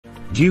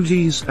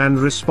Duties and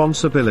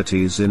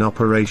responsibilities in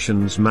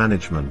operations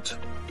management.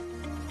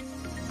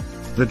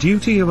 The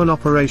duty of an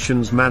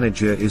operations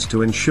manager is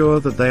to ensure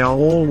that they are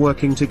all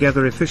working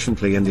together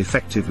efficiently and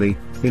effectively,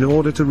 in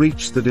order to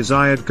reach the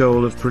desired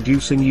goal of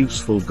producing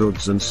useful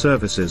goods and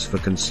services for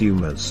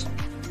consumers.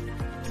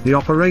 The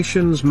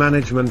operations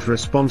management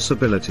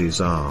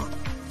responsibilities are: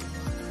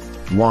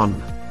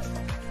 1.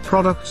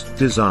 Product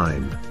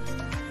design.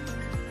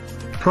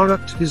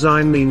 Product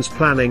design means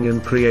planning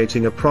and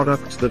creating a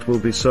product that will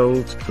be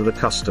sold to the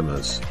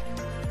customers.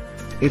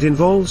 It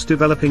involves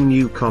developing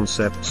new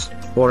concepts,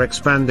 or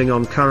expanding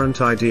on current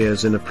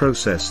ideas in a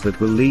process that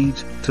will lead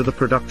to the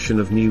production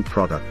of new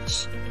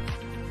products.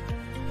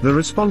 The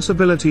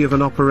responsibility of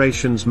an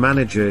operations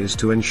manager is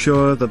to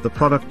ensure that the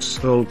products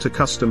sold to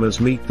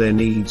customers meet their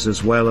needs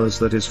as well as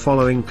that is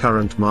following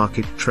current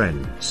market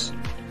trends.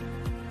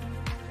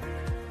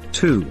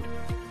 2.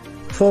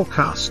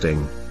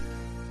 Forecasting.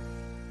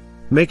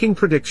 Making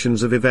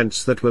predictions of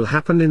events that will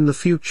happen in the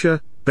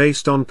future,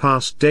 based on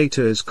past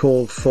data, is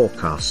called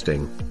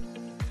forecasting.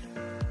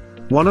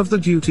 One of the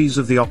duties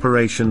of the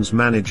operations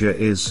manager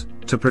is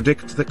to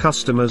predict the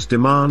customer's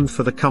demand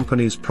for the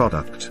company's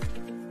product.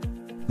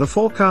 The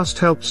forecast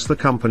helps the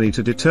company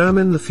to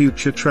determine the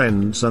future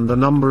trends and the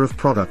number of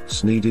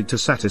products needed to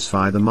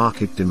satisfy the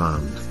market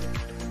demand.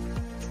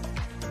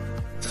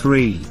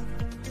 3.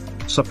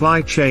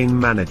 Supply chain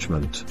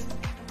management.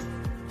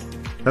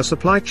 A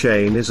supply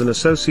chain is an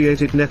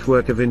associated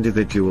network of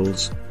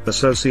individuals,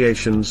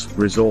 associations,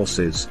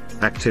 resources,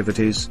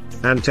 activities,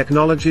 and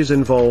technologies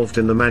involved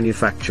in the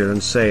manufacture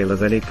and sale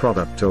of any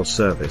product or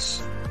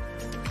service.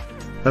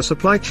 A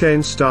supply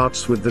chain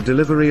starts with the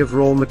delivery of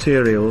raw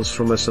materials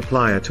from a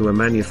supplier to a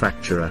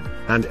manufacturer,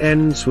 and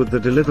ends with the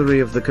delivery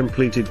of the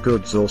completed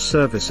goods or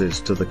services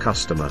to the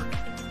customer.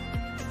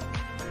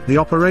 The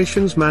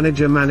operations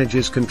manager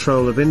manages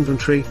control of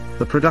inventory,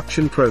 the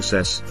production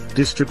process,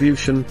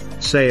 distribution,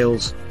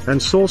 sales,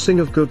 and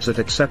sourcing of goods at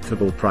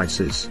acceptable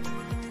prices.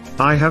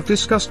 I have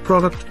discussed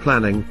product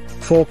planning,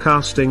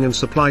 forecasting and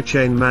supply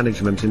chain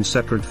management in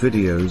separate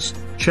videos.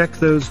 Check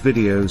those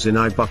videos in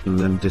I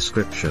button and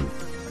description.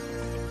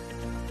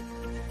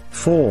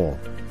 4.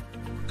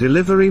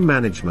 Delivery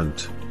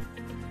management.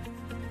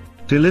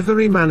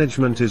 Delivery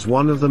management is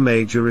one of the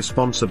major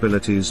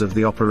responsibilities of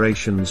the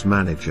operations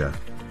manager.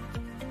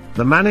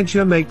 The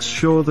manager makes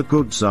sure the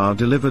goods are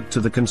delivered to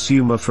the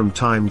consumer from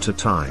time to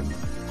time.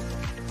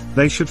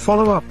 They should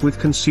follow up with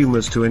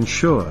consumers to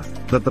ensure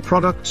that the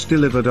products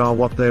delivered are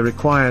what they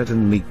required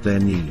and meet their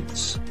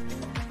needs.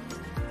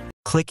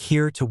 Click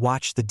here to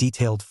watch the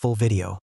detailed full video.